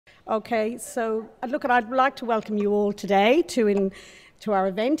Okay, so look, I'd like to welcome you all today to our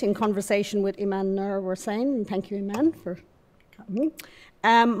event in conversation with Imam Warsame, and thank you, Imam, for coming.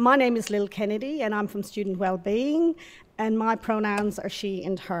 My name is Lil Kennedy, and I'm from Student Wellbeing, and my pronouns are she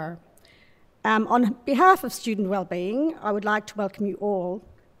and her. On behalf of Student Wellbeing, I would like to welcome you all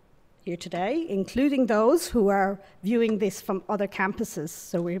here today, including those who are viewing this from other campuses.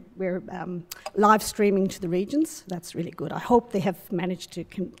 So we're live streaming to the regions. That's really good. I hope they have managed to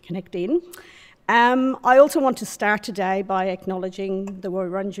connect in. I also want to start today by acknowledging the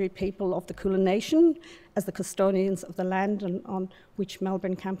Wurundjeri people of the Kulin Nation as the custodians of the land on which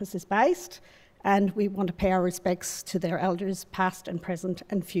Melbourne campus is based, and we want to pay our respects to their elders, past and present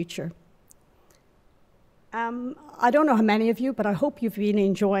and future. I don't know how many of you, but I hope you've been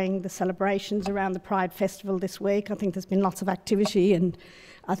enjoying the celebrations around the Pride Festival this week. I think there's been lots of activity, and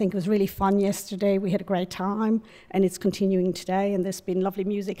I think it was really fun yesterday. We had a great time, and it's continuing today, and there's been lovely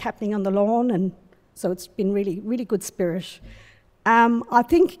music happening on the lawn, and so it's been really, really good spirit. I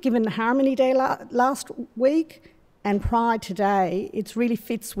think given Harmony Day last week and Pride today, it really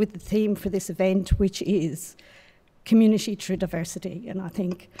fits with the theme for this event, which is community through diversity, and I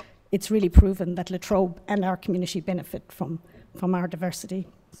think it's really proven that La Trobe and our community benefit from our diversity.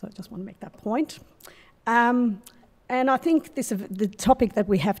 So I just want to make that point. And I think the topic that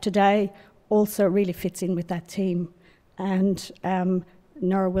we have today also really fits in with that theme. And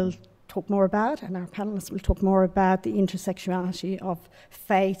Nora will talk more about, and our panelists will talk more about the intersectionality of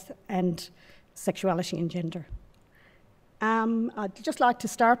faith and sexuality and gender. I'd just like to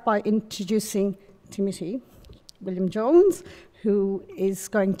start by introducing Timothy William Jones, who is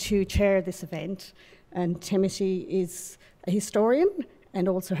going to chair this event. And Timothy is a historian and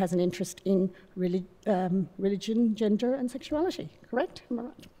also has an interest in religion, gender, and sexuality. Correct? Am I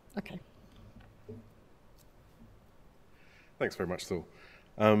right? Okay. Thanks very much, Sil.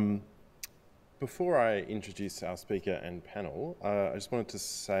 Before I introduce our speaker and panel, I just wanted to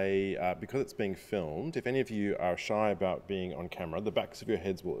say, because it's being filmed, if any of you are shy about being on camera, the backs of your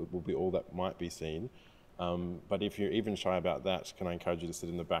heads will be all that might be seen. But if you're even shy about that, can I encourage you to sit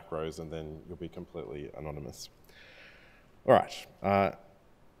in the back rows, and then you'll be completely anonymous. All right.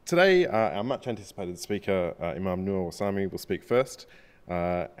 Today, our much anticipated speaker, Imam Noor Warsame, will speak first,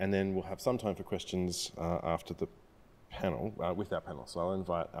 and then we'll have some time for questions after the panel, with our panel. So I'll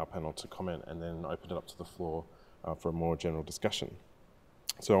invite our panel to comment and then open it up to the floor for a more general discussion.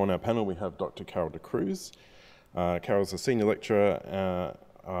 So on our panel, we have Dr. Carol de Cruz. Carol's a senior lecturer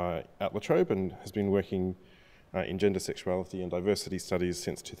at La Trobe and has been working in gender, sexuality and diversity studies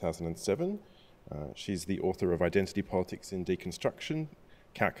since 2007. She's the author of Identity Politics in Deconstruction,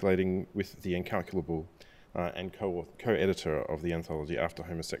 Calculating with the Incalculable, and co-editor of the anthology After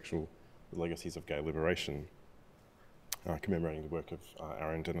Homosexual, The Legacies of Gay Liberation, commemorating the work of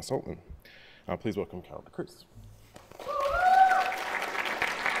Aaron Dennis Altman. Please welcome Carol de Cruz.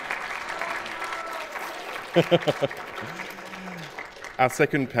 Our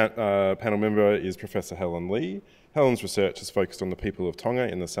second panel member is Professor Helen Lee. Helen's research has focused on the people of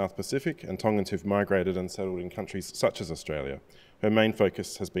Tonga in the South Pacific and Tongans who've migrated and settled in countries such as Australia. Her main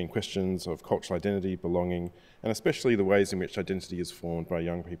focus has been questions of cultural identity, belonging, and especially the ways in which identity is formed by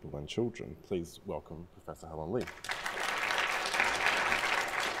young people and children. Please welcome Professor Helen Lee.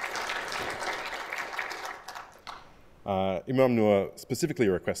 Imam Noor specifically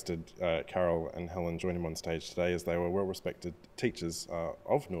requested Carol and Helen join him on stage today, as they were well-respected teachers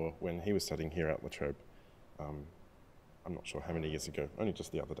of Noor when he was studying here at La Trobe. I'm not sure how many years ago, only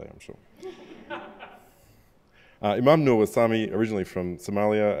just the other day, I'm sure. Imam Noor Warsame, originally from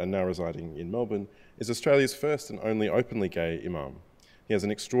Somalia and now residing in Melbourne, is Australia's first and only openly gay Imam. He has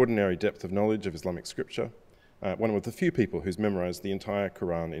an extraordinary depth of knowledge of Islamic scripture, one of the few people who's memorised the entire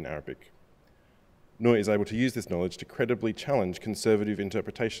Quran in Arabic. Noor is able to use this knowledge to credibly challenge conservative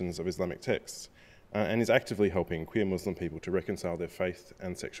interpretations of Islamic texts, and is actively helping queer Muslim people to reconcile their faith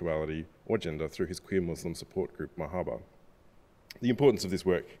and sexuality or gender through his queer Muslim support group, Mahaba. The importance of this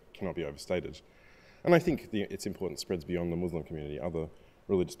work cannot be overstated. And I think its importance spreads beyond the Muslim community. Other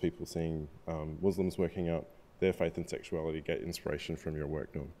religious people seeing Muslims working out their faith and sexuality get inspiration from your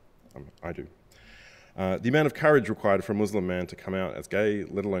work, Noor. I do. The amount of courage required for a Muslim man to come out as gay,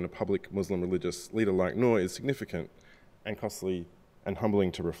 let alone a public Muslim religious leader like Noor, is significant and costly and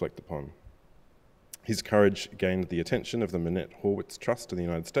humbling to reflect upon. His courage gained the attention of the Manette Horwitz Trust in the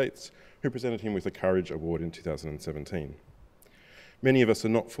United States, who presented him with a Courage Award in 2017. Many of us are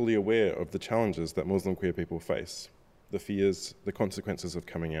not fully aware of the challenges that Muslim queer people face, the fears, the consequences of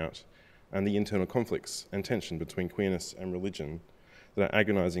coming out, and the internal conflicts and tension between queerness and religion that are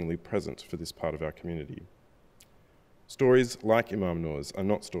agonisingly present for this part of our community. Stories like Imam Noor's are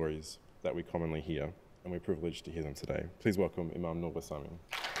not stories that we commonly hear, and we're privileged to hear them today. Please welcome Imam Noor Warsame.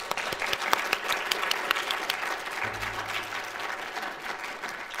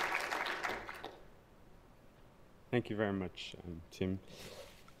 Thank you very much, Tim.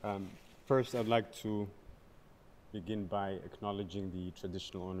 First, I'd like to begin by acknowledging the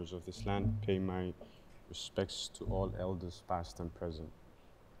traditional owners of this land, pay my respects to all elders, past and present.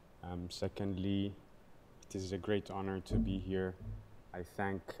 Secondly, it is a great honor to be here. I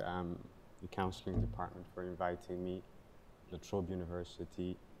thank the counseling department for inviting me, the Trobe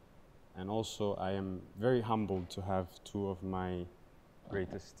University, and also I am very humbled to have two of my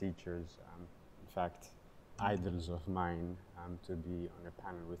greatest teachers, in fact, idols of mine, to be on a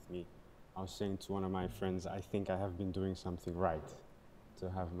panel with me. I was saying to one of my friends, I think I have been doing something right to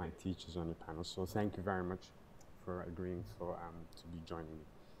have my teachers on a panel. So thank you very much for agreeing to be joining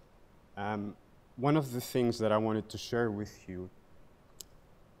me. One of the things that I wanted to share with you,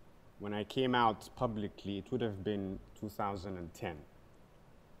 when I came out publicly, it would have been 2010.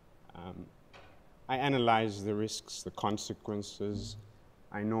 I analyzed the risks, the consequences.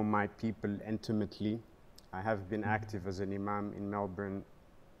 I know my people intimately. I have been active as an imam in Melbourne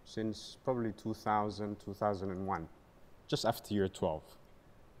since probably 2000, 2001, just after year 12.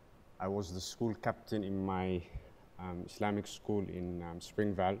 I was the school captain in my Islamic school in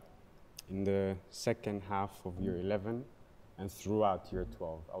Springvale in the second half of year 11 and throughout year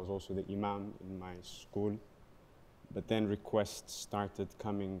 12. I was also the imam in my school, but then requests started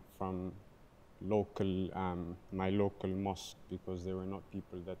coming from my local mosque, because there were not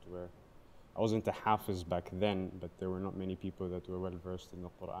people that were, I wasn't a hafiz back then, but there were not many people that were well versed in the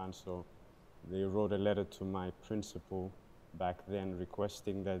Quran, so they wrote a letter to my principal back then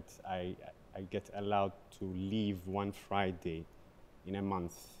requesting that I get allowed to leave one Friday in a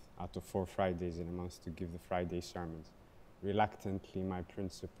month out of 4 Fridays in a month to give the Friday sermons. Reluctantly, my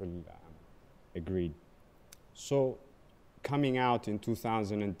principal agreed. So coming out in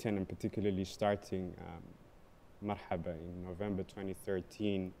 2010, and particularly starting Marhaba in November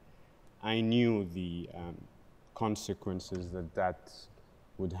 2013, I knew the consequences that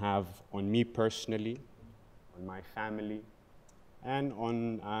would have on me personally, on my family, and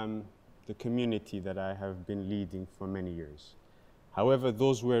on the community that I have been leading for many years. However,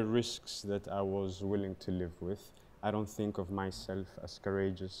 those were risks that I was willing to live with. I don't think of myself as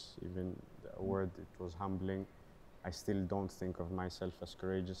courageous, even the word, it was humbling. I still don't think of myself as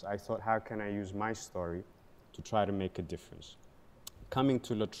courageous. I thought, how can I use my story to try to make a difference? Coming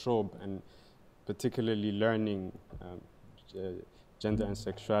to La Trobe and particularly learning gender and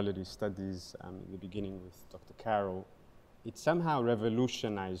sexuality studies in the beginning with Dr. Carroll, it somehow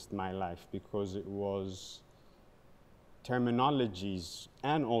revolutionized my life, because it was terminologies,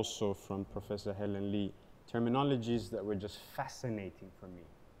 and also from Professor Helen Lee, terminologies that were just fascinating for me.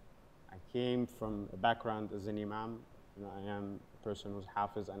 I came from a background as an imam. You know, I am a person who's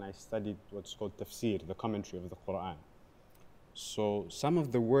hafiz, and I studied what's called tafsir, the commentary of the Quran. So some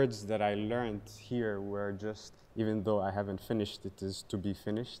of the words that I learned here were just, even though I haven't finished, it is to be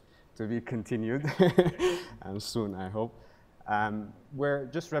finished, to be continued, soon I hope, were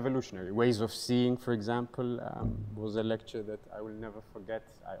just revolutionary. Ways of seeing, for example, was a lecture that I will never forget.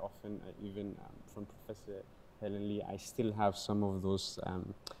 I often, even from Professor Helen Lee, I still have some of those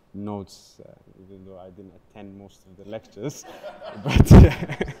notes, even though I didn't attend most of the lectures,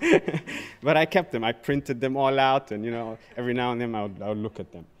 but I kept them. I printed them all out, and every now and then I would look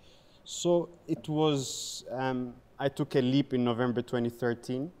at them. So it was, I took a leap in November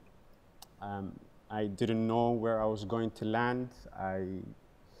 2013. I didn't know where I was going to land. I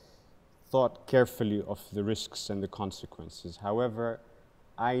thought carefully of the risks and the consequences. However,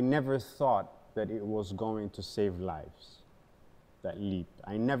 I never thought that it was going to save lives, that leap.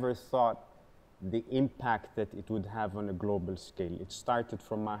 I never thought the impact that it would have on a global scale. It started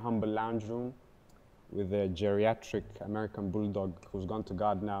from my humble lounge room with a geriatric American bulldog who's gone to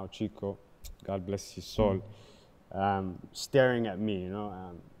God now, Chico, God bless his soul, staring at me,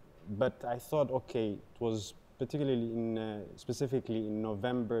 but I thought, okay, it was particularly specifically in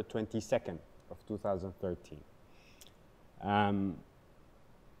November 22nd of 2013.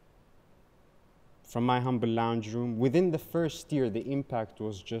 From my humble lounge room, within the first year, the impact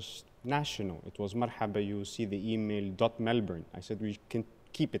was just national. It was Marhaba, you see the email, .Melbourne. I said we can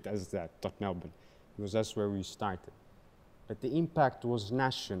keep it as that, .Melbourne, because that's where we started. But the impact was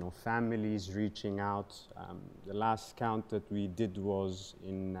national, families reaching out. The last count that we did was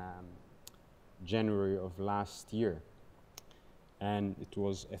in January of last year. And it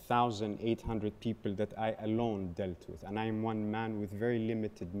was 1,800 people that I alone dealt with. And I am one man with very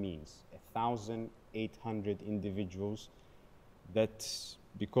limited means. 800 individuals that,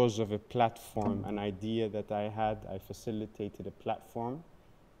 because of a platform, an idea that I had, I facilitated a platform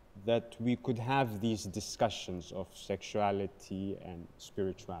that we could have these discussions of sexuality and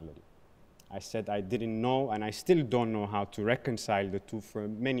spirituality. I said I didn't know, and I still don't know how to reconcile the two for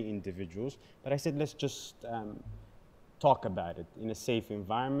many individuals, but I said let's just talk about it in a safe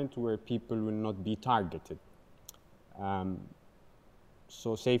environment where people will not be targeted.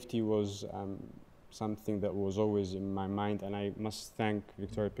 So safety was something that was always in my mind, and I must thank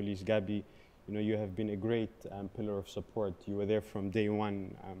Victoria Police Gabi. You know, you have been a great pillar of support. You were there from day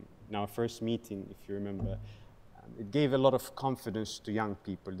one. In our first meeting, if you remember, it gave a lot of confidence to young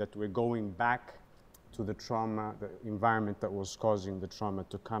people that we're going back to the trauma, the environment that was causing the trauma,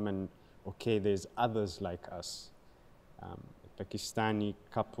 to come and, okay, there's others like us. A Pakistani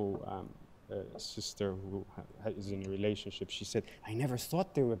couple, a sister who is in a relationship, she said, I never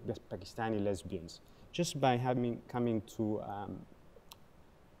thought there were Pakistani lesbians. Just by coming to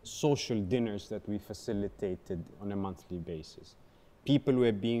social dinners that we facilitated on a monthly basis. People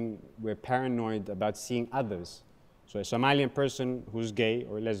were paranoid about seeing others. So a Somalian person who's gay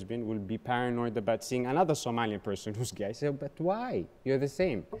or lesbian will be paranoid about seeing another Somalian person who's gay. I said, but why? You're the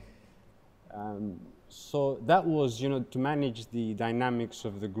same. So that was, you know, to manage the dynamics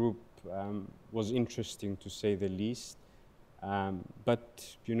of the group was interesting, to say the least.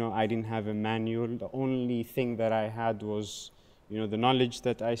 But, you know, I didn't have a manual. The only thing that I had was, you know, the knowledge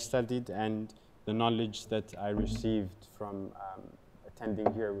that I studied and the knowledge that I received from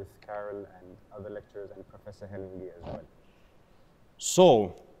attending here with Carol and other lecturers and Professor Helen Lee as well.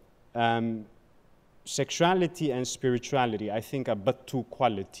 So, sexuality and spirituality, I think, are but two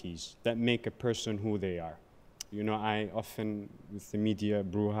qualities that make a person who they are. You know, I often, with the media,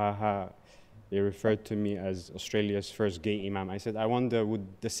 brouhaha, they referred to me as Australia's first gay imam. I said, I wonder, would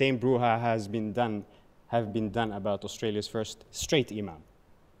the same brouhaha have been done about Australia's first straight imam?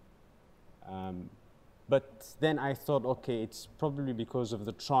 But then I thought, okay, it's probably because of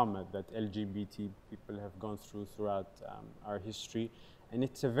the trauma that LGBT people have gone throughout our history. And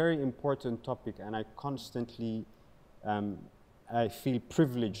it's a very important topic, and I constantly, I feel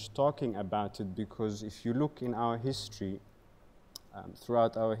privileged talking about it, because if you look in our history,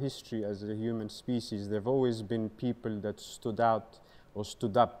 throughout our history as a human species, there have always been people that stood out or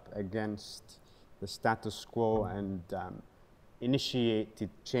stood up against the status quo and initiated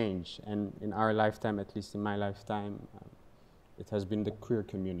change. And in our lifetime, at least in my lifetime, it has been the queer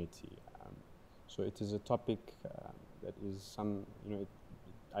community. So it is a topic that is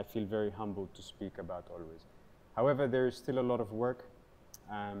I feel very humbled to speak about always. However, there is still a lot of work.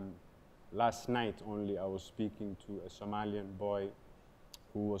 Last night only, I was speaking to a Somalian boy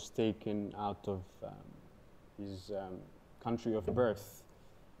who was taken out of his country of birth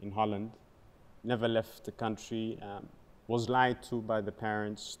in Holland, never left the country, was lied to by the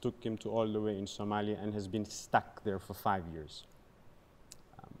parents, took him to all the way in Somalia, and has been stuck there for 5 years.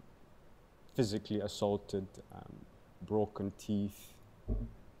 Physically assaulted, broken teeth.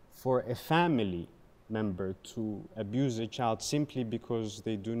 For a family member to abuse a child simply because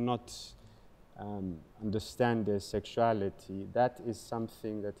they do not understand their sexuality, that is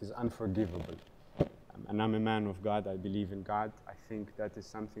something that is unforgivable. And I'm a man of God, I believe in God. I think that is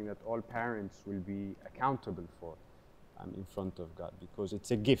something that all parents will be accountable for in front of God, because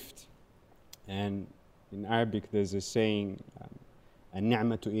it's a gift. And in Arabic there's a saying,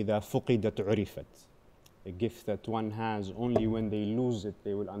 النعمة إذا فقدت عرفت. A gift that one has, only when they lose it,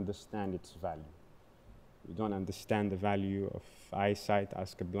 they will understand its value. We don't understand the value of eyesight,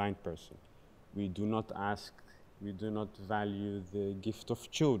 ask a blind person. We do not value the gift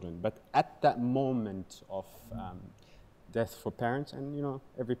of children. But at that moment of death for parents, and you know,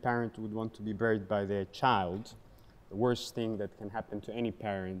 every parent would want to be buried by their child, the worst thing that can happen to any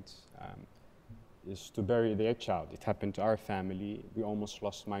parent is to bury their child. It happened to our family. We almost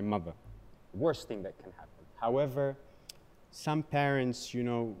lost my mother. The worst thing that can happen. However, some parents, you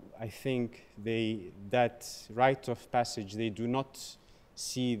know, I think that rite of passage, they do not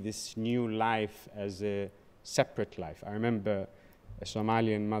see this new life as a separate life. I remember a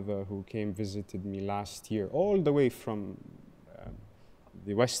Somalian mother who visited me last year, all the way from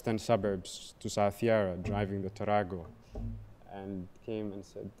the western suburbs to South Yara, driving the Tarago, and came and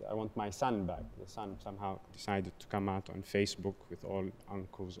said, I want my son back. The son somehow decided to come out on Facebook with all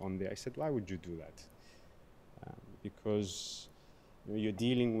uncles on there. I said, why would you do that? Because you know, you're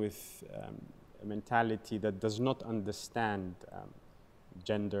dealing with a mentality that does not understand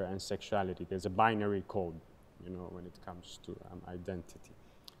gender and sexuality. There's a binary code, you know, when it comes to identity.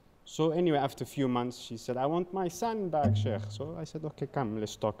 So anyway, after a few months, she said, I want my son back, Sheikh. So I said, okay, come,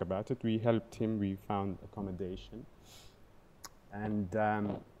 let's talk about it. We helped him, we found accommodation, and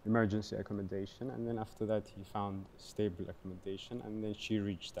emergency accommodation. And then after that, he found stable accommodation. And then she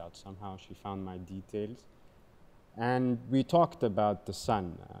reached out. Somehow she found my details. And we talked about the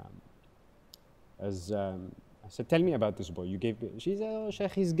son. I said, tell me about this boy. She said, oh,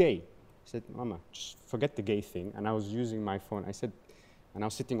 Sheikh, he's gay. I said, Mama, just forget the gay thing. And I was using my phone. I said, and I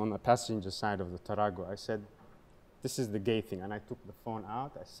was sitting on the passenger side of the Tarago. I said, this is the gay thing. And I took the phone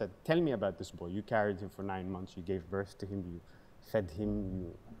out. I said, tell me about this boy. You carried him for 9 months. You gave birth to him. You fed him.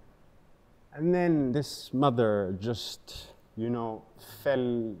 And then this mother just,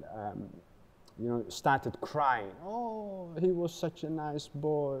 fell, started crying. Oh, he was such a nice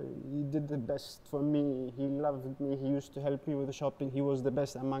boy. He did the best for me. He loved me. He used to help me with the shopping. He was the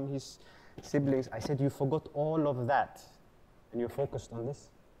best among his siblings. I said, you forgot all of that. And you're focused on this,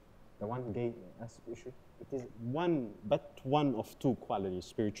 the one gay issue. It is one of two qualities,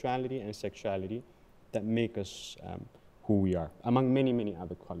 spirituality and sexuality, that make us who we are, among many, many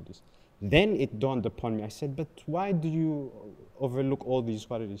other qualities. Then it dawned upon me. I said, but why do you overlook all these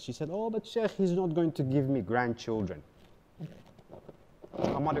qualities? She said, oh, but Sheikh, he's not going to give me grandchildren.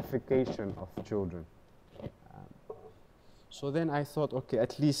 A modification of children. So then I thought, okay,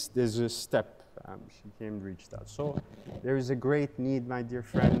 at least there's a step. She came and reached out. So there is a great need, my dear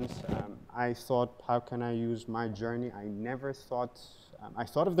friends. I thought, how can I use my journey? I never thought, I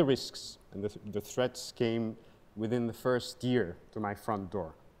thought of the risks, and the threats came within the first year to my front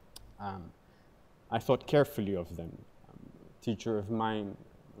door. I thought carefully of them. A teacher of mine,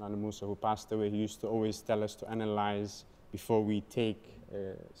 Lana Musa, who passed away, he used to always tell us to analyze before we take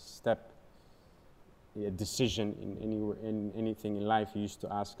a step, a decision in anything in life. He used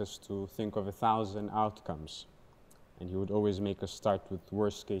to ask us to think of 1,000 outcomes, and he would always make us start with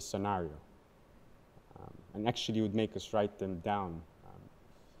worst case scenario, and actually would make us write them down.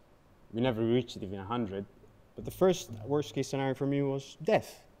 We never reached even 100, but the first worst case scenario for me was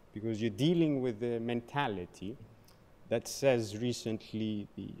death, because you're dealing with the mentality that says recently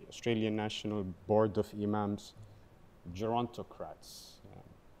the Australian National Board of Imams, gerontocrats.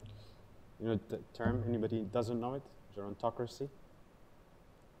 You know the term? Anybody doesn't know it? Gerontocracy?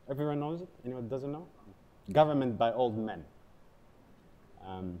 Everyone knows it? Anyone doesn't know? Government by old men.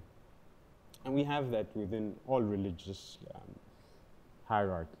 And we have that within all religious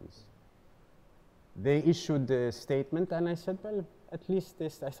hierarchies. They issued the statement, and I said, well, at least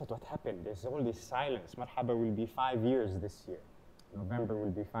this, I thought, what happened? There's all this silence. Marhaba will be 5 years this year. November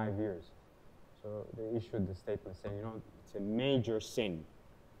will be 5 years. So they issued the statement saying, it's a major sin.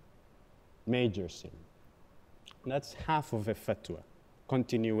 Major sin. That's half of a fatwa.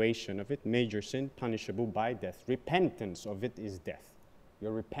 Continuation of it, major sin, punishable by death. Repentance of it is death.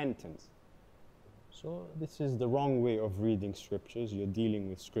 Your repentance. So this is the wrong way of reading scriptures. You're dealing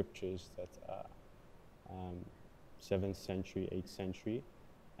with scriptures that are 7th century, 8th century.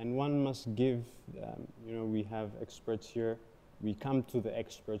 And one must give, we have experts here. We come to the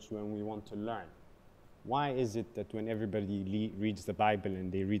experts when we want to learn. Why is it that when everybody reads the Bible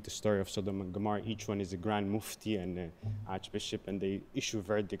and they read the story of Sodom and Gomorrah, each one is a grand mufti and an archbishop, and they issue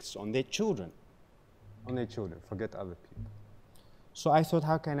verdicts on their children? On their children, forget other people. So I thought,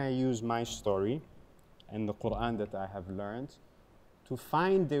 how can I use my story and the Quran that I have learned to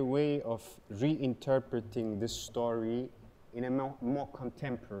find a way of reinterpreting this story in a more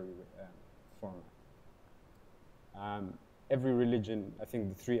contemporary format? Every religion, I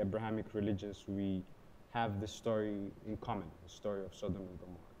think the 3 Abrahamic religions, we have the story in common, the story of Sodom and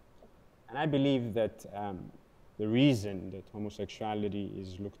Gomorrah. And I believe that the reason that homosexuality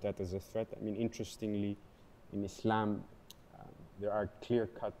is looked at as a threat, interestingly, in Islam, there are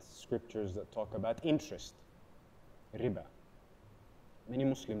clear-cut scriptures that talk about interest, riba. Many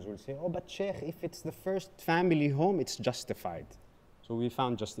Muslims will say, oh, but Sheikh, if it's the first family home, it's justified. So we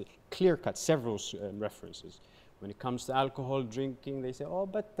found just clear-cut, several references. When it comes to alcohol drinking, they say, oh,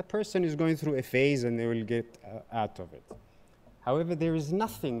 but the person is going through a phase and they will get out of it. However, there is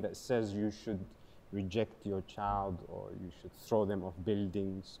nothing that says you should reject your child or you should throw them off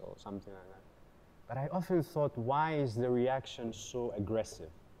buildings or something like that. But I often thought, why is the reaction so aggressive?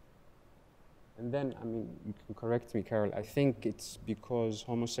 And then, you can correct me, Carol, I think it's because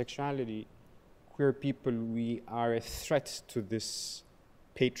homosexuality, queer people, we are a threat to this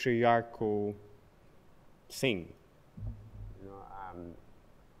patriarchal thing.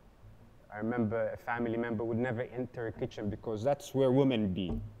 I remember a family member would never enter a kitchen because that's where women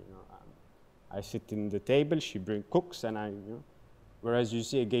be. I sit in the table, she cooks, and whereas you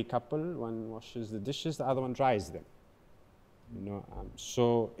see a gay couple, one washes the dishes, the other one dries them.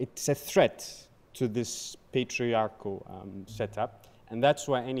 So it's a threat to this patriarchal setup, and that's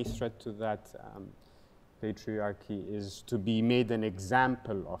why any threat to that patriarchy is to be made an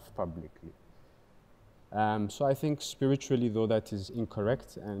example of publicly. So I think spiritually, though, that is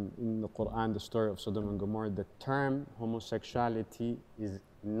incorrect, and in the Quran, the story of Sodom and Gomorrah, the term homosexuality is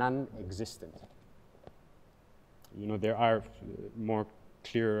non-existent. There are more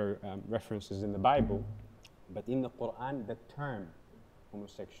clearer references in the Bible, but in the Quran, the term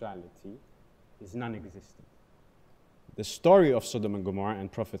homosexuality is non-existent. The story of Sodom and Gomorrah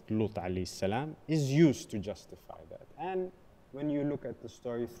and Prophet Lut alayhi salam is used to justify that. And when you look at the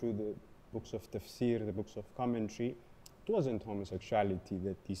story through the books of tafsir, the books of commentary, it wasn't homosexuality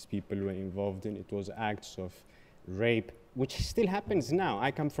that these people were involved in. It was acts of rape, which still happens now.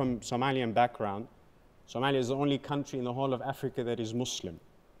 I come from Somalian background. Somalia is the only country in the whole of Africa that is Muslim.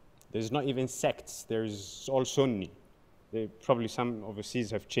 There's not even sects. There's all Sunni. Probably some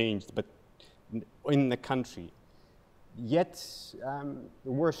overseas have changed, but in the country. Yet,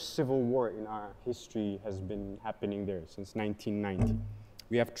 the worst civil war in our history has been happening there since 1990.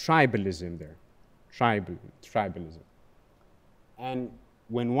 We have tribalism there, tribalism. And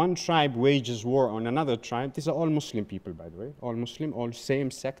when one tribe wages war on another tribe, these are all Muslim people, by the way, all Muslim, all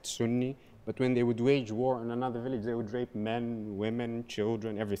same sect, Sunni, but when they would wage war on another village, they would rape men, women,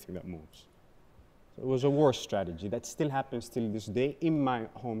 children, everything that moves. So it was a war strategy that still happens till this day in my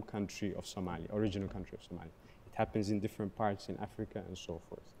home country of Somalia, original country of Somalia. It happens in different parts in Africa and so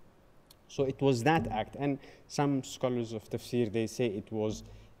forth. So it was that act, and some scholars of tafsir, they say it was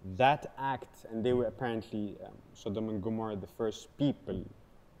that act, and they were apparently, Sodom and Gomorrah, the first people.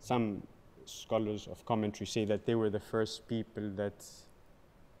 Some scholars of commentary say that they were the first people that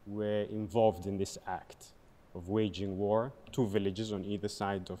were involved in this act of waging war, two villages on either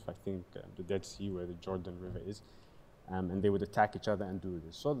side of, I think, the Dead Sea, where the Jordan River is, and they would attack each other and do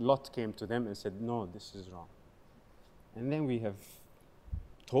this. So Lot came to them and said, no, this is wrong. And then we have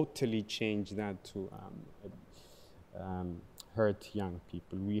totally changed that to hurt young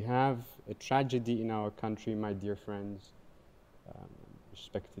people. We have a tragedy in our country, my dear friends,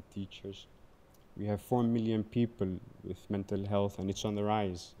 respected teachers. We have 4 million people with mental health, and it's on the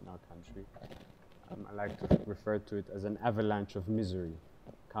rise in our country. I like to refer to it as an avalanche of misery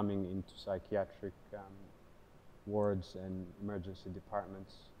coming into psychiatric wards and emergency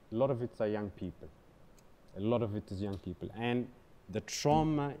departments. A lot of it are young people. A lot of it is young people. And the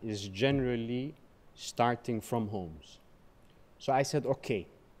trauma is generally starting from homes. So I said, okay,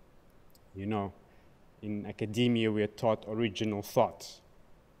 in academia we are taught original thought.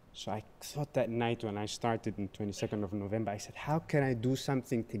 So I thought that night when I started on 22nd of November, I said, how can I do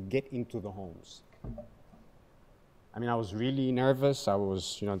something to get into the homes? I mean, I was really nervous. I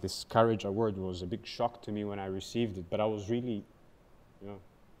was, this courage, a word, was a big shock to me when I received it, but I was really,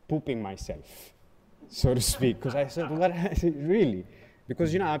 pooping myself, so to speak, because I said, what, really?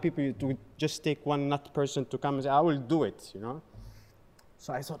 Because, how people would just take one nut person to come and say, I will do it,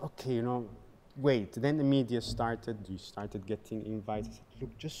 So I thought, okay, wait. Then the media started. We started getting invites. I said,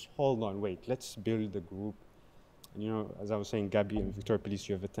 look, just hold on, wait. Let's build a group. And, as I was saying, Gabby and Victoria Police,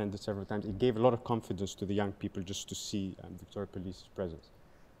 you have attended several times. It gave a lot of confidence to the young people just to see Victoria Police's presence.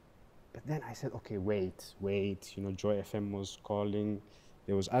 But then I said, okay, wait. Joy FM was calling.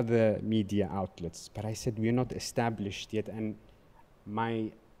 There was other media outlets. But I said, we're not established yet. And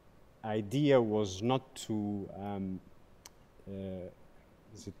my idea was not to,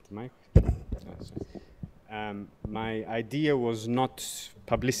 is it the mic? My idea was not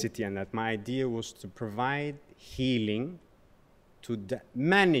publicity and that. My idea was to provide healing, to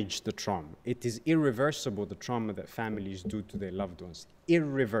manage the trauma. It is irreversible, the trauma that families do to their loved ones.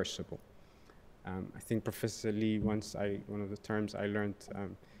 Irreversible. I think Professor Lee, one of the terms I learned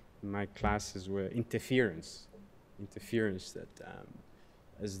in my classes were interference. Interference that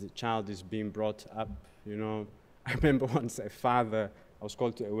as the child is being brought up, I remember once a father, I was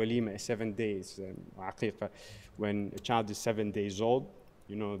called to a walima, 7 days, when a child is 7 days old,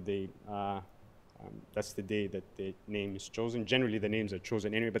 that's the day that the name is chosen. Generally, the names are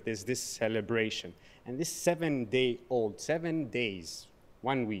chosen anyway, but there's this celebration. And this 7-day-old, 7 days,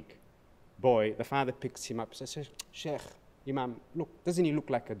 1 week, boy, the father picks him up and says, Sheikh, Imam, look, doesn't he look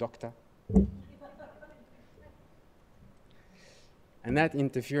like a doctor? And that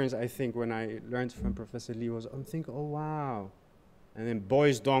interference, I think, when I learned from Professor Lee was, I'm thinking, oh, wow. And then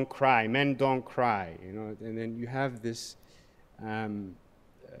boys don't cry, men don't cry, and then you have this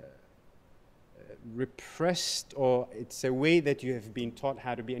repressed, or it's a way that you have been taught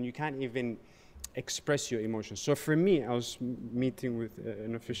how to be, and you can't even express your emotions. So for me, I was meeting with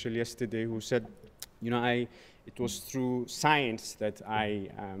an official yesterday who said, it was through science that I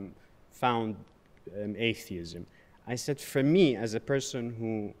found atheism. I said, for me, as a person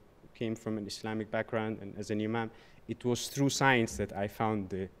who came from an Islamic background and as an Imam, it was through science that I found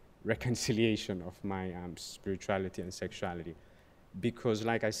the reconciliation of my spirituality and sexuality. Because,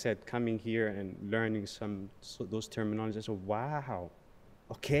 like I said, coming here and learning those terminologies, I said, wow,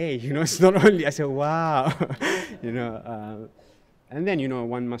 okay, it's not only, I said, wow, and then,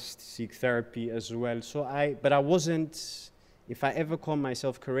 one must seek therapy as well. But I wasn't, if I ever call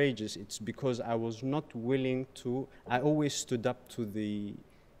myself courageous, it's because I was not willing to, I always stood up to the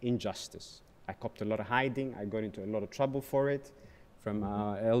injustice. I copped a lot of hiding, I got into a lot of trouble for it from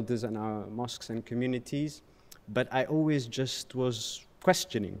our elders and our mosques and communities. But I always just was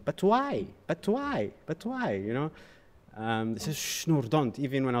questioning, but why? But why? But why? They said, shh, Noor, don't.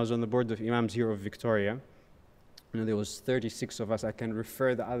 Even when I was on the board of Imams here of Victoria, there was 36 of us. I can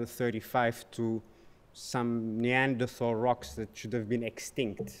refer the other 35 to some Neanderthal rocks that should have been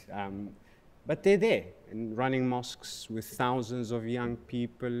extinct. But they're there, and running mosques with thousands of young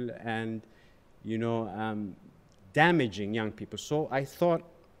people and, damaging young people. So I thought,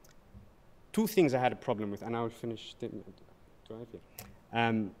 two things I had a problem with, and I will finish.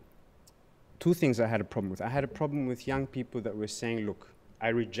 Two things I had a problem with. I had a problem with young people that were saying, look, I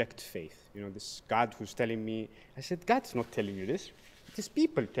reject faith. This God who's telling me, I said, God's not telling you this. It is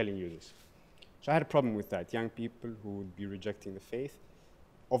people telling you this. So I had a problem with that, young people who would be rejecting the faith.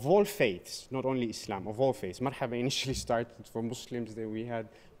 Of all faiths, not only Islam, of all faiths. Marhaba initially started for Muslims, then we had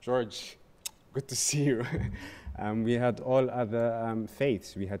George, good to see you. We had all other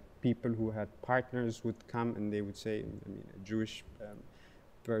faiths. We had people who had partners would come and they would say, a Jewish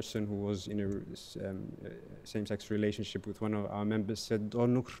person who was in a same-sex relationship with one of our members said, oh,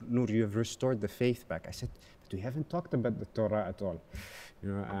 Noor, you have restored the faith back. I said, but we haven't talked about the Torah at all.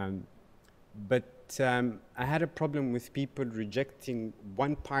 But I had a problem with people rejecting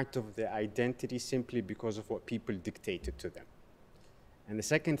one part of their identity simply because of what people dictated to them. And the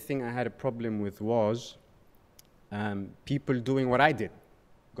second thing I had a problem with was people doing what I did.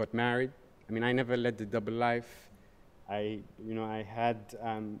 Got married. I never led the double life. I had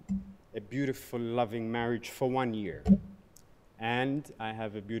a beautiful, loving marriage for 1 year. And I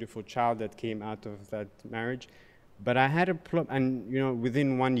have a beautiful child that came out of that marriage. But I had a problem, and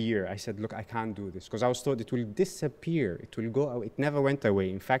within 1 year, I said, look, I can't do this. Because I was told it will disappear. It will go away. It never went away.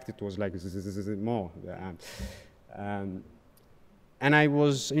 In fact, it was like more. And I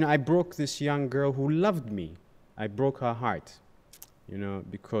was, I broke this young girl who loved me. I broke her heart,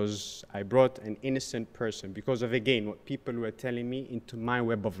 because I brought an innocent person, because of, again, what people were telling me, into my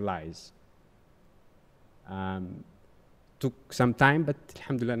web of lies. Took some time, but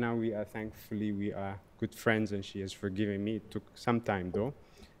alhamdulillah, now thankfully, we are good friends and she has forgiven me. It took some time though.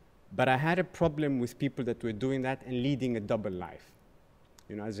 But I had a problem with people that were doing that and leading a double life.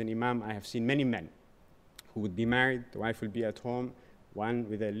 As an Imam, I have seen many men who would be married, the wife will be at home, one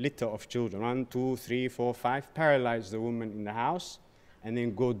with a litter of children, 1, 2, 3, 4, 5, paralyze the woman in the house, and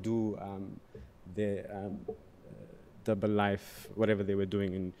then go do the double life, whatever they were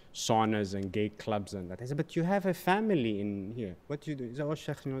doing in saunas and gay clubs and that. I said, but you have a family in here. What do you do? He said, oh,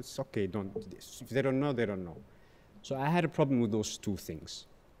 Sheikh, it's okay, don't. If they don't know, they don't know. So I had a problem with those two things.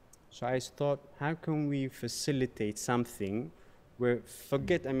 So I thought, how can we facilitate something where,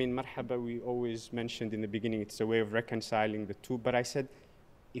 forget, marhaba, we always mentioned in the beginning, it's a way of reconciling the two. But I said,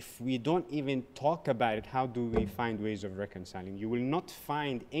 if we don't even talk about it, how do we find ways of reconciling? You will not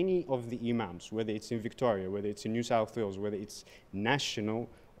find any of the Imams, whether it's in Victoria, whether it's in New South Wales, whether it's national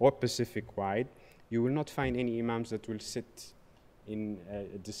or Pacific-wide, you will not find any Imams that will sit in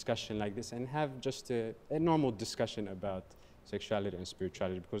a discussion like this and have just a normal discussion about sexuality and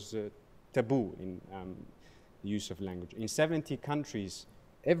spirituality, because taboo in the use of language. In 70 countries,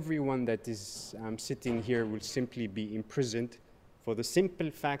 everyone that is sitting here will simply be imprisoned for the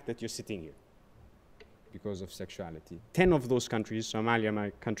simple fact that you're sitting here because of sexuality. 10 of those countries, Somalia, my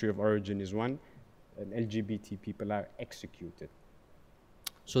country of origin, is one, and LGBT people are executed.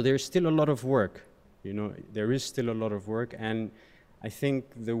 So there's still a lot of work, there is still a lot of work, and I think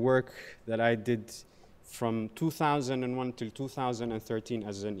the work that I did from 2001 till 2013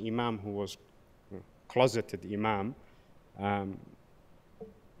 as an Imam who was closeted Imam,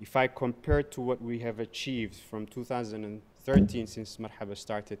 if I compare to what we have achieved from 2013 since Marhaba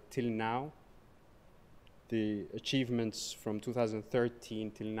started till now, the achievements from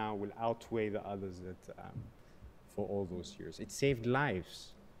 2013 till now will outweigh the others that for all those years. It saved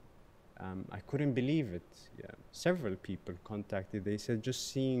lives. I couldn't believe it. Yeah. Several people contacted. They said,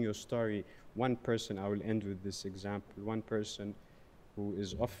 just seeing your story, one person, I will end with this example, one person who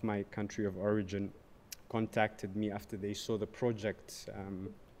is of my country of origin, contacted me after they saw the project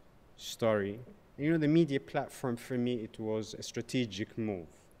story. And, you know, the media platform for me, it was a strategic move.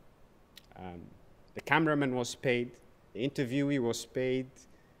 The cameraman was paid, the interviewee was paid,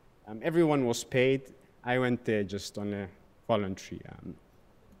 everyone was paid. I went there just on a voluntary.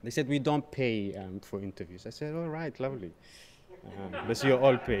 They said, we don't pay for interviews. I said, all right, lovely. But you're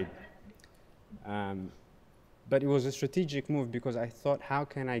all paid. But it was a strategic move because I thought, how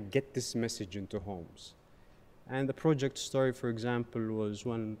can I get this message into homes? And the project story, for example, was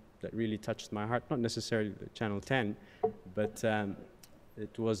one that really touched my heart, not necessarily Channel 10, but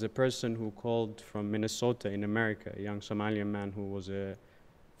it was a person who called from Minnesota in America, a young Somalian man who was a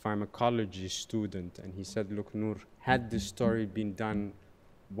pharmacology student. And he said, look, Noor, had this story been done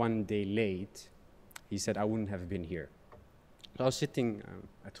one day late, he said, I wouldn't have been here. So I was sitting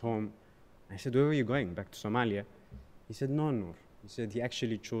at home. I said, where were you going? Back to Somalia? He said, no, Noor. He said he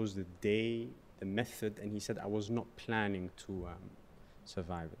actually chose the day, the method, and he said, I was not planning to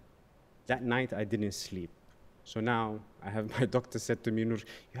survive it. That night, I didn't sleep. So now, my doctor said to me, Noor,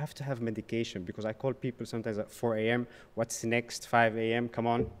 you have to have medication, because I call people sometimes at 4 a.m., what's next, 5 a.m., come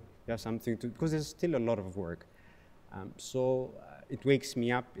on, you have something to, because there's still a lot of work. So it wakes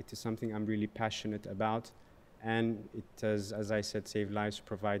me up. It is something I'm really passionate about. And it has, as I said, saved lives,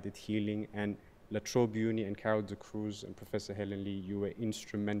 provided healing. And La Trobe Uni and Carol de Cruz and Professor Helen Lee, you were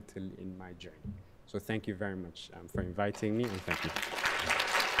instrumental in my journey. So thank you very much for inviting me, and thank you.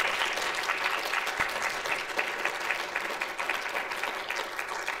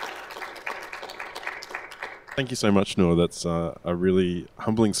 Thank you so much, Noor. That's a really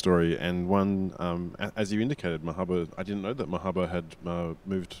humbling story, and one, as you indicated, Mahaba, I didn't know that Mahaba had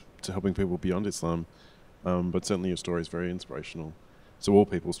moved to helping people beyond Islam, but certainly your story is very inspirational. So all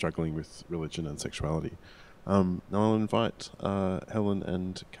people struggling with religion and sexuality. Now I'll invite Helen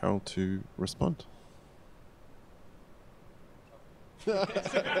and Carol to respond.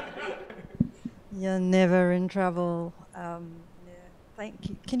 You're never in trouble. Yeah, thank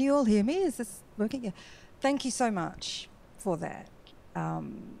you. Can you all hear me? Is this working? Yeah. Thank you so much for that.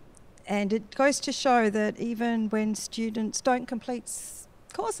 And it goes to show that even when students don't complete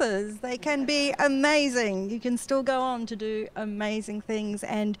courses, they can be amazing. You can still go on to do amazing things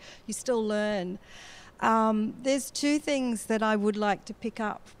and you still learn. There's two things that I would like to pick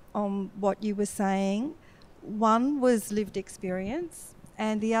up on what you were saying. One was lived experience,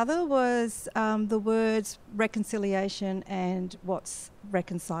 and the other was the words reconciliation and what's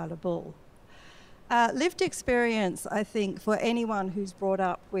reconcilable. Lived experience, I think, for anyone who's brought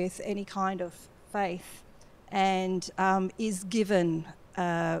up with any kind of faith and is given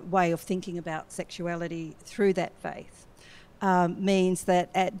a way of thinking about sexuality through that faith, means that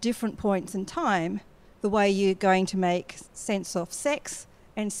at different points in time, the way you're going to make sense of sex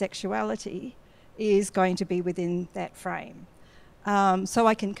and sexuality is going to be within that frame. So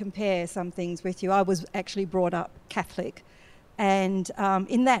I can compare some things with you. I was actually brought up Catholic, and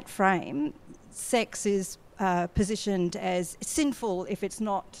in that frame, sex is positioned as sinful if it's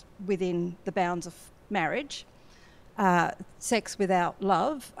not within the bounds of marriage. Sex without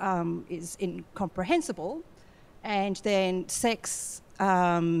love is incomprehensible. And then sex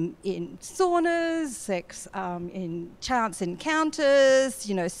in saunas, sex in chance encounters,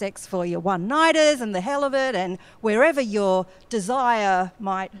 you know, sex for your one-nighters and the hell of it, and wherever your desire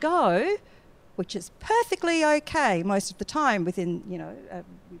might go, which is perfectly okay most of the time within, you know,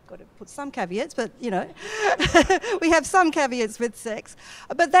 we've got to put some caveats, but, you know, we have some caveats with sex,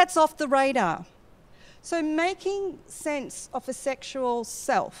 but that's off the radar. So making sense of a sexual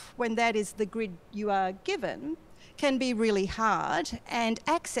self when that is the grid you are given can be really hard, and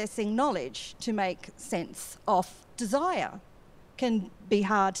accessing knowledge to make sense of desire can be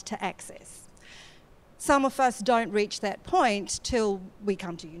hard to access. Some of us don't reach that point till we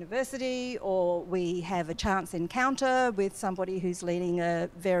come to university or we have a chance encounter with somebody who's leading a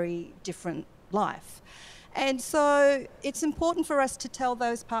very different life. And so it's important for us to tell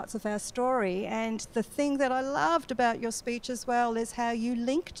those parts of our story. And the thing that I loved about your speech as well is how you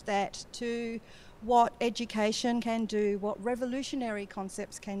linked that to what education can do, what revolutionary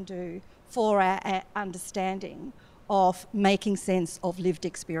concepts can do for our understanding of making sense of lived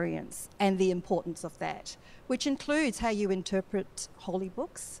experience and the importance of that, which includes how you interpret holy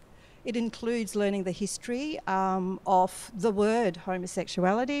books. It includes learning the history of the word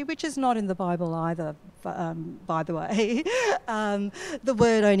homosexuality, which is not in the Bible either, by the way. The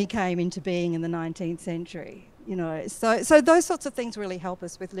word only came into being in the 19th century. you know. So those sorts of things really help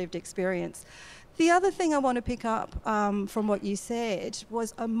us with lived experience. The other thing I want to pick up from what you said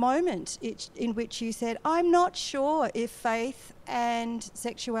was a moment in which you said, I'm not sure if faith and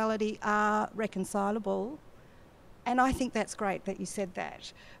sexuality are reconcilable. And I think that's great that you said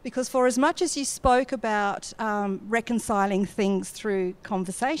that, because for as much as you spoke about reconciling things through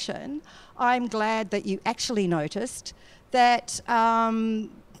conversation, I'm glad that you actually noticed that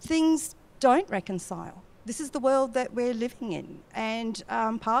things don't reconcile. This is the world that we're living in, and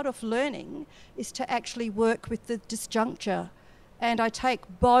part of learning is to actually work with the disjuncture. And I take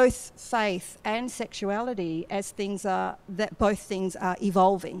both faith and sexuality as both things are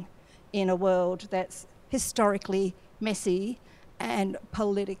evolving in a world that's historically messy and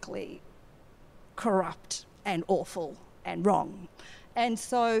politically corrupt and awful and wrong. And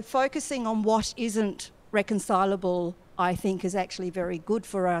so focusing on what isn't reconcilable, I think, is actually very good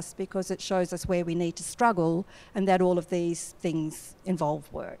for us, because it shows us where we need to struggle and that all of these things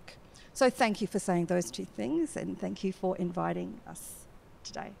involve work. So thank you for saying those two things, and thank you for inviting us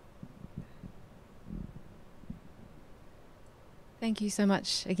today. Thank you so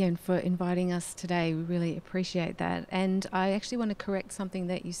much again for inviting us today. We really appreciate that. And I actually want to correct something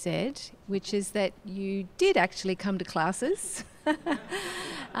that you said, which is that you did actually come to classes.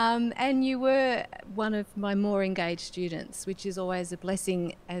 And you were one of my more engaged students, which is always a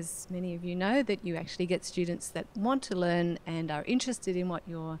blessing, as many of you know, that you actually get students that want to learn and are interested in what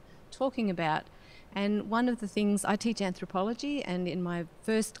you're talking about. And one of the things, I teach anthropology, and in my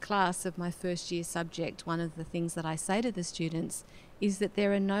first class of my first year subject, one of the things that I say to the students is that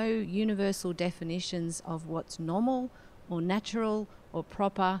there are no universal definitions of what's normal or natural or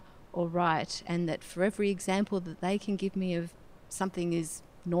proper or right, and that for every example that they can give me of something is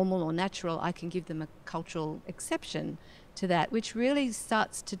normal or natural, I can give them a cultural exception to that, which really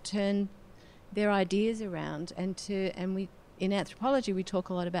starts to turn their ideas around. And we, in anthropology, we talk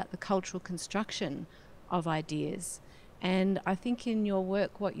a lot about the cultural construction of ideas. And I think in your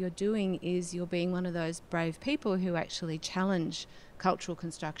work, what you're doing is you're being one of those brave people who actually challenge cultural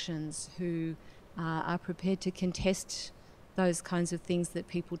constructions, who are prepared to contest those kinds of things that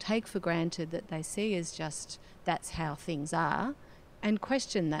people take for granted, that they see as just that's how things are, and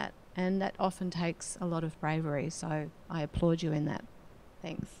question that. And that often takes a lot of bravery. So I applaud you in that.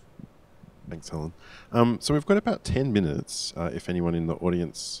 Thanks. Thanks, Helen. So we've got about 10 minutes if anyone in the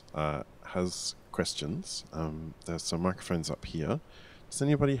audience has questions. There's some microphones up here. Does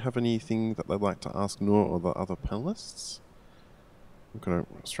anybody have anything that they'd like to ask Noor or the other panelists? We've got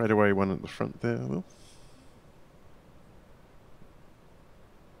straight away one at the front there, Will.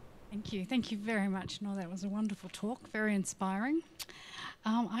 Thank you. Thank you very much. No, that was a wonderful talk, very inspiring.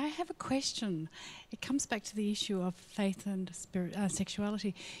 I have a question. It comes back to the issue of faith and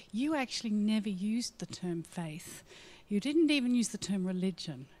sexuality. You actually never used the term faith. You didn't even use the term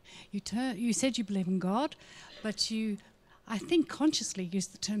religion. You said you believe in God, but you, I think, consciously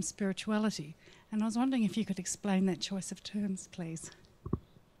used the term spirituality. And I was wondering if you could explain that choice of terms, please. You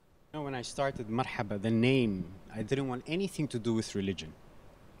know, when I started Marhaba, the name, I didn't want anything to do with religion.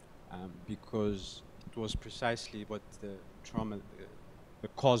 Because it was precisely what the trauma, the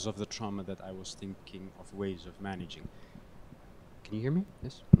cause of the trauma that I was thinking of ways of managing. Can you hear me?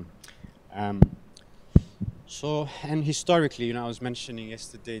 Yes? So, and historically, you know, I was mentioning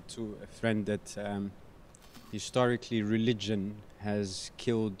yesterday to a friend that historically religion has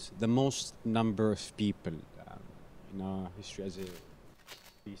killed the most number of people in our history as a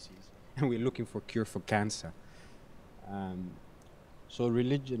species. And we're looking for cure for cancer. So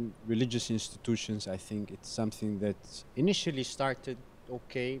religious institutions, I think it's something that initially started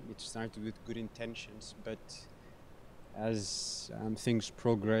okay, it started with good intentions, but as things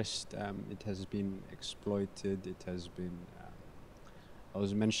progressed, it has been exploited, it has been, I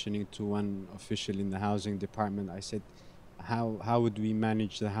was mentioning to one official in the housing department, I said, how would we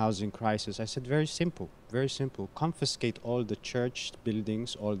manage the housing crisis? I said, very simple, confiscate all the church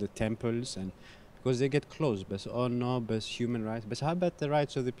buildings, all the temples, and because they get closed. But oh no, but human rights. But how about the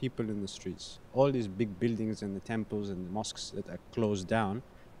rights of the people in the streets? All these big buildings and the temples and the mosques that are closed down,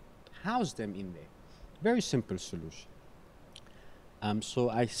 house them in there. Very simple solution. So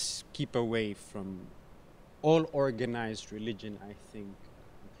I keep away from all organized religion, I think,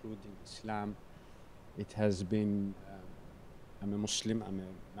 including Islam. It has been, I'm a Muslim, I'm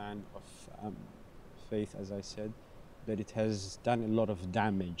a man of faith, as I said, but it has done a lot of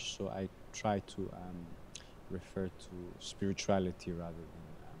damage. So I try to refer to spirituality rather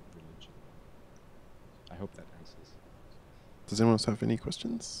than religion. I hope that answers. Does anyone else have any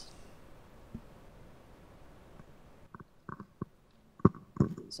questions?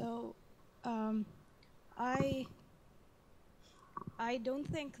 So I don't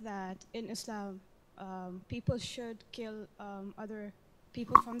think that in Islam people should kill other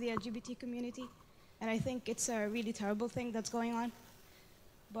people from the LGBT community, and I think it's a really terrible thing that's going on.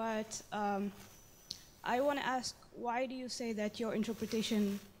 But I want to ask, why do you say that your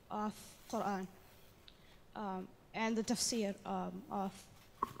interpretation of Quran and the tafsir of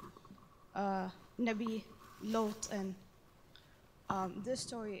Nabi Lot and this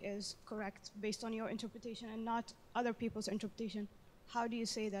story is correct based on your interpretation and not other people's interpretation? How do you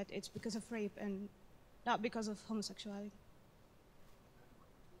say that it's because of rape and not because of homosexuality?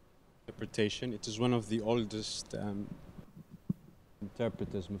 Interpretation. It is one of the oldest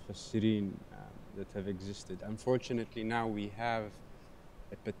interpreters, mufassirin, that have existed. Unfortunately, now we have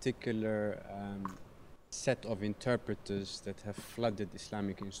a particular set of interpreters that have flooded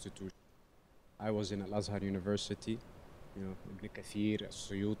Islamic institutions. I was in Al-Azhar University, Ibn Kathir,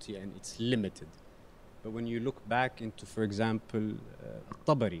 As-Suyuti, and it's limited. But when you look back into, for example,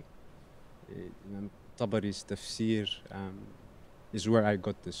 Tabari, Tabari's tafsir is where I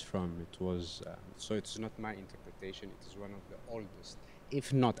got this from. It was, so it's not my interpretation, it is one of the oldest.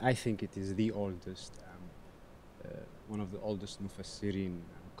 If not, I think it is the oldest, one of the oldest mufassirin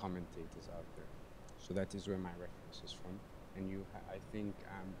commentators out there. So that is where my reference is from. And I think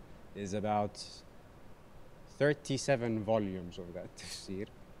there's about 37 volumes of that tafsir,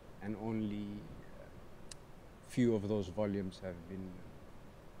 and only few of those volumes have been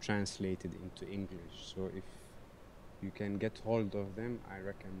translated into English. So if you can get hold of them, I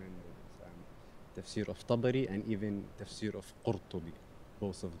recommend it. Tafsir of Tabari and even tafsir of Qurtubi.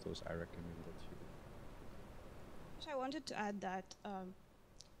 Both of those I recommend that you do. So I wanted to add that,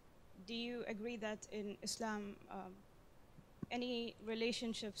 do you agree that in Islam, any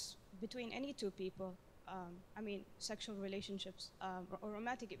relationships between any two people, I mean sexual relationships or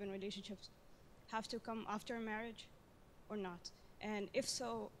romantic even relationships, have to come after marriage or not? And if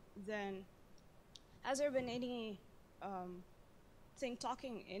so, then has there been any thing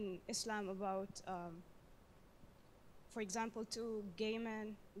talking in Islam about, for example, two gay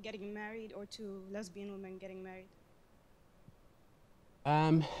men getting married or two lesbian women getting married?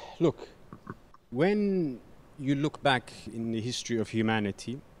 Look, when you look back in the history of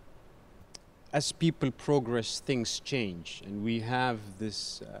humanity, as people progress, things change, and we have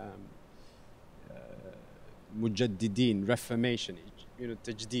this mujaddidin, reformation,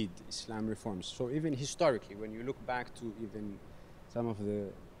 tajdeed, Islam reforms. So even historically, when you look back to even some of the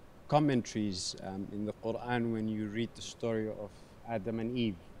commentaries in the Quran, when you read the story of Adam and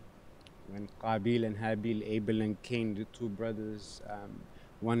Eve, when Qabil and Habil, Abel and Cain, the two brothers,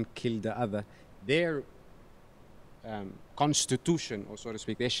 one killed the other, their constitution, or so to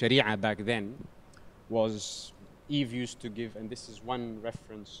speak, their sharia back then was, Eve used to give, and this is one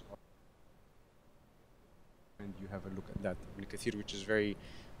reference, and you have a look at that, Ibn Kathir, which is very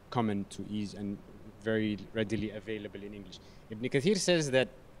common to ease and very readily available in English. Ibn Kathir says that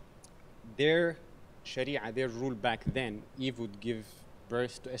their sharia, their rule back then, Eve would give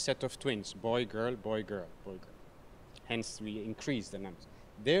birth to a set of twins, boy, girl, boy, girl, boy, girl. Hence, we increase the numbers.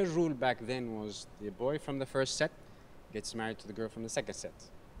 Their rule back then was the boy from the first set gets married to the girl from the second set,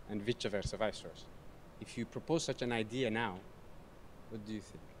 and vice versa, vice versa. If you propose such an idea now, what do you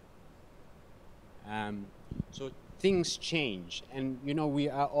think? So things change, and we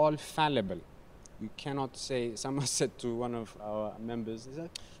are all fallible. You cannot say, someone said to one of our members,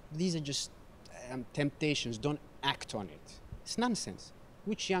 these are just temptations, don't act on it. It's nonsense.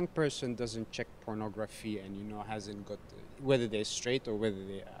 Which young person doesn't check pornography and hasn't got, whether they're straight or whether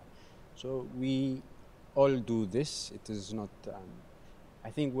they are? So we all do this. It is not, I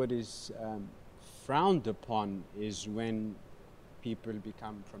think what is frowned upon is when people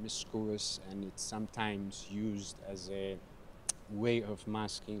become promiscuous, and it's sometimes used as a way of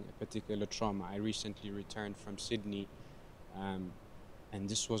masking a particular trauma. I recently returned from Sydney, and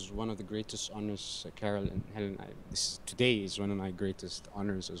this was one of the greatest honors, Carol and Helen, today is one of my greatest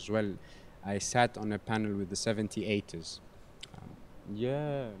honors as well. I sat on a panel with the 70-80s.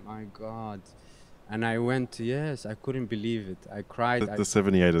 Yeah, my God. And I went, yes, I couldn't believe it. I cried. The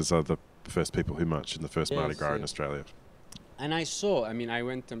 78ers are the first people who marched in the first Mardi Gras in Australia. And I saw, I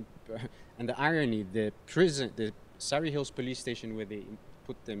went and the irony, the prison, the Surrey Hills police station where they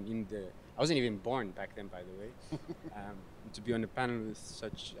put them in the, I wasn't even born back then, by the way. To be on a panel with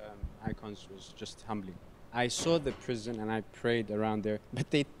such icons was just humbling. I saw the prison and I prayed around there, but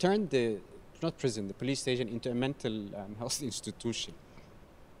they turned the police station into a mental health institution.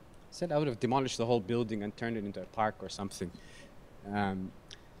 I said I would have demolished the whole building and turned it into a park or something.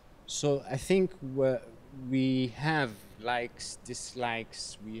 So I think we have likes,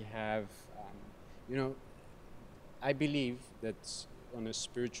 dislikes, we have, I believe that on a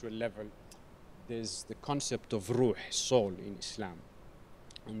spiritual level, there's the concept of ruh, soul in Islam.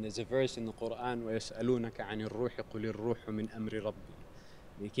 And there's a verse in the Quran, وَيَسْأَلُونَكَ عَنِ الرُّوحِ قُلِ الرُّوحُ مِنْ أَمْرِ رَبِّي.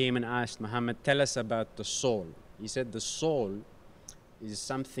 They came and asked Muhammad, tell us about the soul. He said, the soul is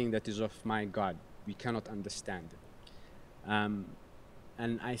something that is of my God. We cannot understand it.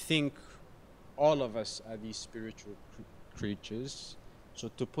 And I think all of us are these spiritual creatures. So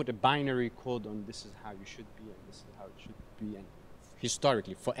to put a binary code on this is how you should be and this is how it should be, and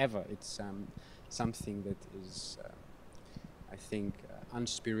historically, forever, it's something that is, I think,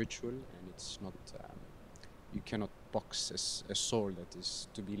 unspiritual, and it's not, you cannot box a soul that is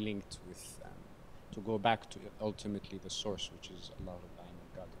to be linked with, to go back to ultimately the source, which is Allah,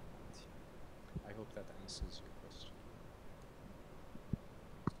 God Almighty. I hope that answers your question.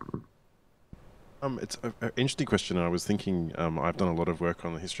 It's an interesting question. I was thinking, I've done a lot of work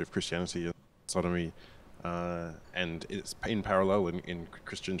on the history of Christianity and sodomy, and it's in parallel in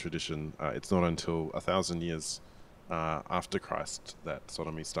Christian tradition. It's not until 1,000 years after Christ that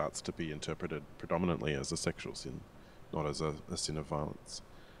sodomy starts to be interpreted predominantly as a sexual sin, not as a sin of violence.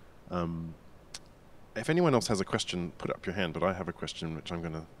 If anyone else has a question, put up your hand, but I have a question which I'm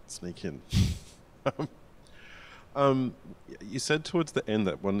going to sneak in. You said towards the end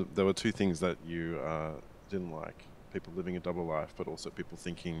that there were two things that you didn't like: people living a double life, but also people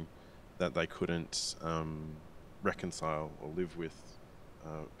thinking that they couldn't reconcile or live with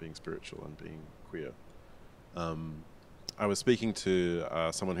being spiritual and being queer. I was speaking to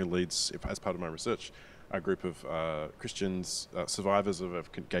someone who leads, as part of my research, a group of Christians, survivors of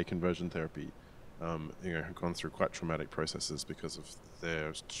gay conversion therapy, who've gone through quite traumatic processes because of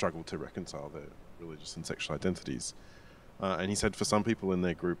their struggle to reconcile their religious and sexual identities. And he said for some people in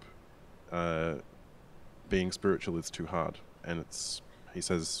their group, being spiritual is too hard. And he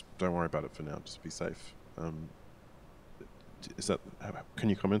says, don't worry about it for now, just be safe. Can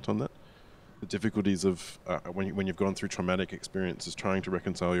you comment on that? The difficulties of when you've gone through traumatic experiences, trying to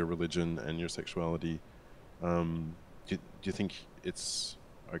reconcile your religion and your sexuality, do you think it's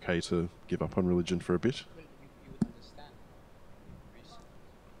okay to give up on religion for a bit? Well, you would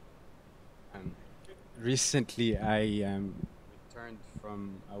understand. Recently, I returned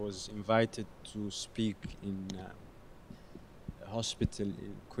I was invited to speak in a hospital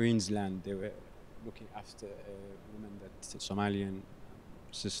in Queensland. They were looking after a woman, that's a Somalian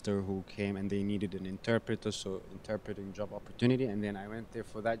sister who came, and they needed an interpreter, so interpreting job opportunity. And then I went there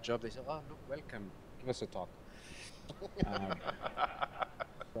for that job. They said, oh, look, welcome, give us a talk.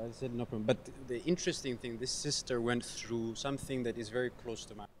 So I said, no problem. But the interesting thing, this sister went through something that is very close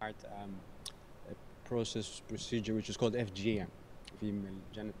to my heart, a procedure which is called FGM, female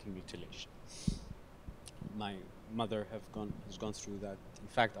genital mutilation. My mother has gone through that. In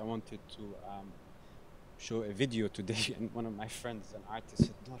fact, I wanted to show a video today, and one of my friends, an artist,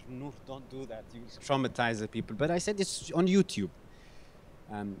 said, "No, don't do that. You traumatize the people." But I said, it's on YouTube.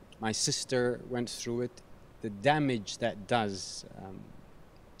 My sister went through it. The damage that does,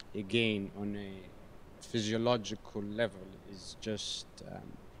 again, on a physiological level is just,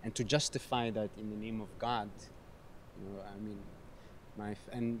 and to justify that in the name of God, I mean,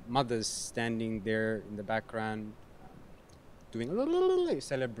 and mothers standing there in the background, doing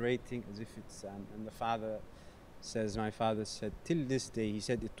celebrating as if it's, and the father says, my father said, till this day, he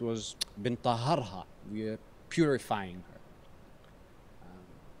said it was bintaharha, we are purifying her.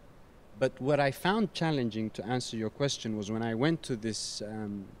 But what I found challenging, to answer your question, was when I went to this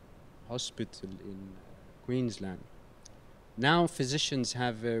hospital in Queensland. Now physicians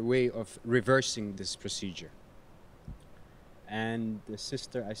have a way of reversing this procedure. And the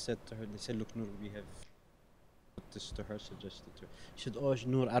sister, I said to her, they said, look, Noor, we have put this to her, suggested to her. She said, oh,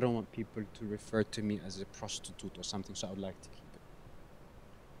 Noor, I don't want people to refer to me as a prostitute or something, so I would like to keep it.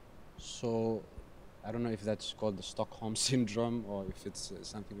 So I don't know if that's called the Stockholm Syndrome or if it's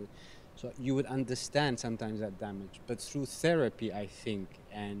something. So you would understand sometimes that damage. But through therapy, I think,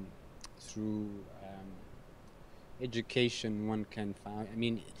 and through education, one can find, I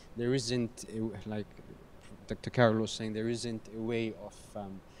mean, there isn't, like Dr. Carol was saying, there isn't a way of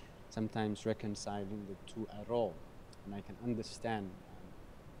sometimes reconciling the two at all. And I can understand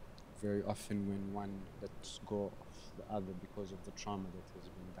very often when one lets go of the other because of the trauma that has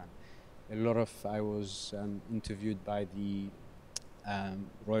been done. I was interviewed by the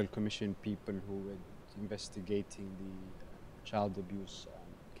Royal Commission people who were investigating the child abuse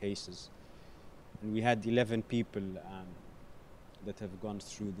cases. And we had 11 people that have gone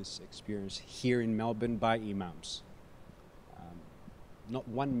through this experience here in Melbourne by Imams. Not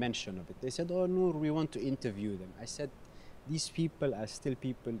one mention of it. They said, oh, Noor, we want to interview them. I said, these people are still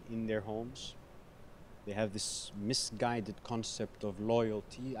people in their homes. They have this misguided concept of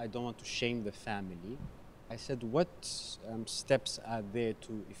loyalty. I don't want to shame the family. I said, what steps are there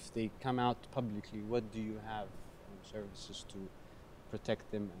to, if they come out publicly, what do you have services to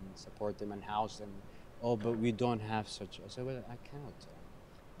protect them and support them and house them? Oh, but we don't have such. I said, well, I cannot.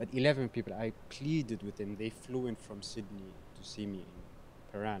 But 11 people, I pleaded with them. They flew in from Sydney to see me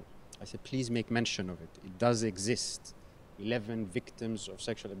in Paran. I said, please make mention of it. It does exist. 11 victims of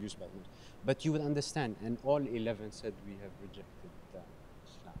sexual abuse by women. But you would understand. And all 11 said, we have rejected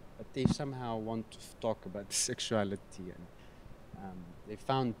Islam. But they somehow want to talk about sexuality. And they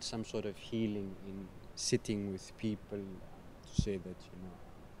found some sort of healing in sitting with people to say that, you know,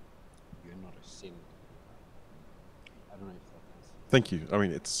 you're not a sin. I don't know if that answers. Thank you. I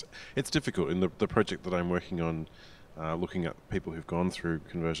mean, it's difficult. In the project that I'm working on, looking at people who've gone through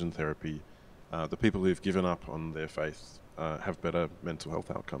conversion therapy, the people who've given up on their faith have better mental health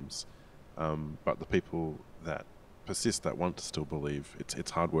outcomes. But the people that persist, that want to still believe,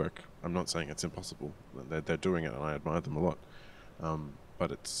 it's hard work. I'm not saying it's impossible. They're doing it, and I admire them a lot.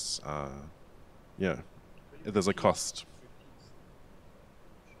 But it's, yeah, there's a cost.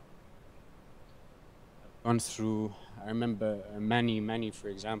 Gone through, I remember Mani, for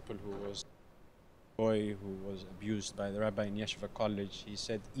example, who was a boy who was abused by the rabbi in Yeshiva College. He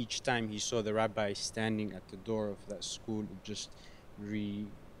said each time he saw the rabbi standing at the door of that school, it just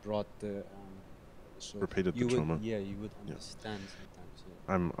brought the... repeated the trauma. Yeah, you would understand sometimes.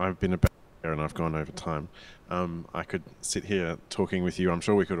 Yeah. I've been about here and I've gone over time. I could sit here talking with you. I'm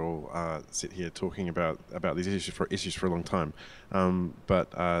sure we could all sit here talking about these issues for a long time.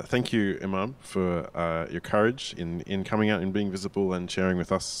 But thank you, Imam, for your courage in coming out and being visible and sharing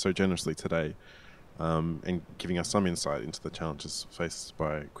with us so generously today, and giving us some insight into the challenges faced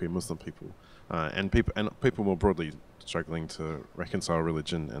by queer Muslim people and people more broadly struggling to reconcile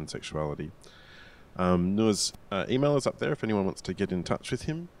religion and sexuality. Noor's email is up there if anyone wants to get in touch with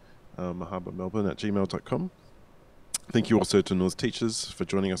him. mahabamelbourne@gmail.com. Thank you also to Noor's teachers for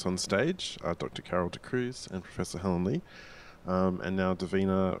joining us on stage, Dr. Carol De Cruz and Professor Helen Lee. And now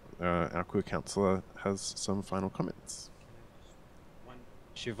Davina, our queer counsellor, has some final comments.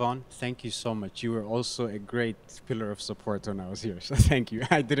 Siobhan, thank you so much. You were also a great pillar of support when I was here, so thank you.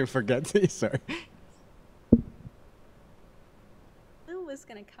 I didn't forget. Sorry. Lil was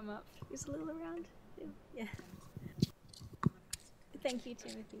going to come up. Is Lil around? Yeah. Thank you,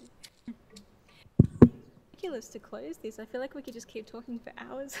 Timothy. Ridiculous to close this. I feel like we could just keep talking for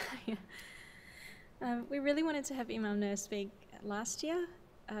hours. We really wanted to have Imam Nur speak last year.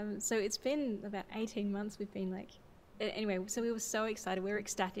 So it's been about 18 months we've been like... Anyway, so we were so excited. We were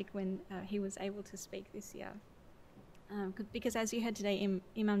ecstatic when he was able to speak this year. Because as you heard today,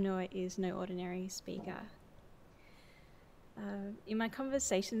 Imam Nur is no ordinary speaker. In my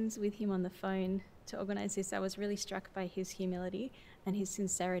conversations with him on the phone to organise this, I was really struck by his humility and his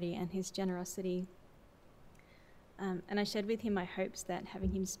sincerity and his generosity. And I shared with him my hopes that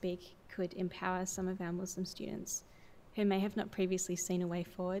having him speak could empower some of our Muslim students who may have not previously seen a way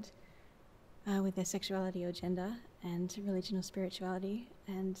forward with their sexuality or gender and religion or spirituality.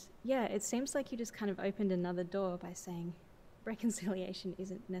 And yeah, it seems like you just kind of opened another door by saying reconciliation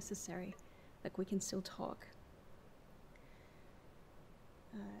isn't necessary, like we can still talk.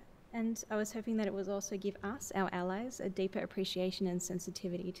 And I was hoping that it would also give us, our allies, a deeper appreciation and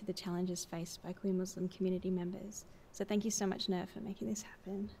sensitivity to the challenges faced by queer Muslim community members. So thank you so much, Nur, for making this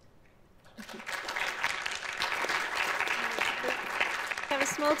happen. Have a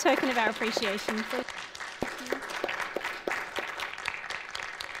small token of our appreciation, please.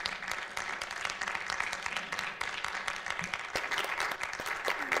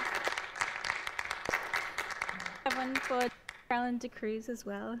 Have one for Carolyn De Cruz as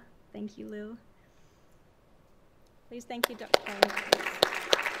well. Thank you, Lil. Please thank you, Dr. Carolyn De Cruz.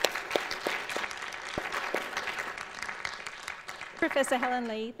 Professor Helen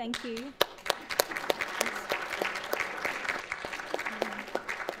Lee, thank you.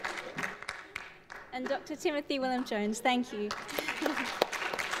 And Dr. Timothy William Jones, thank you.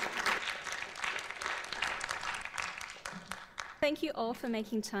 Thank you all for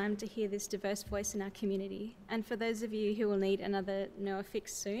making time to hear this diverse voice in our community. And for those of you who will need another Noah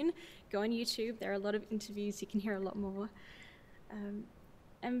fix soon, go on YouTube. There are a lot of interviews. You can hear a lot more.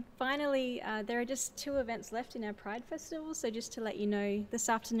 And finally, there are just 2 events left in our Pride Festival. So just to let you know, this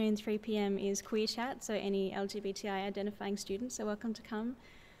afternoon, 3 p.m. is Queer Chat. So any LGBTI identifying students are welcome to come.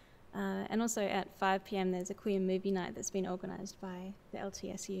 And also at 5 p.m. there's a queer movie night that's been organised by the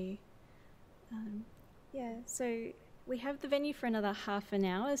LTSU. Yeah, so we have the venue for another half an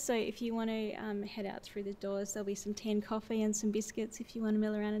hour, so if you want to head out through the doors, there'll be some tea and coffee and some biscuits if you want to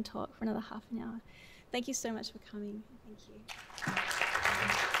mill around and talk for another half an hour. Thank you so much for coming. Thank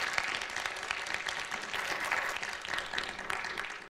you.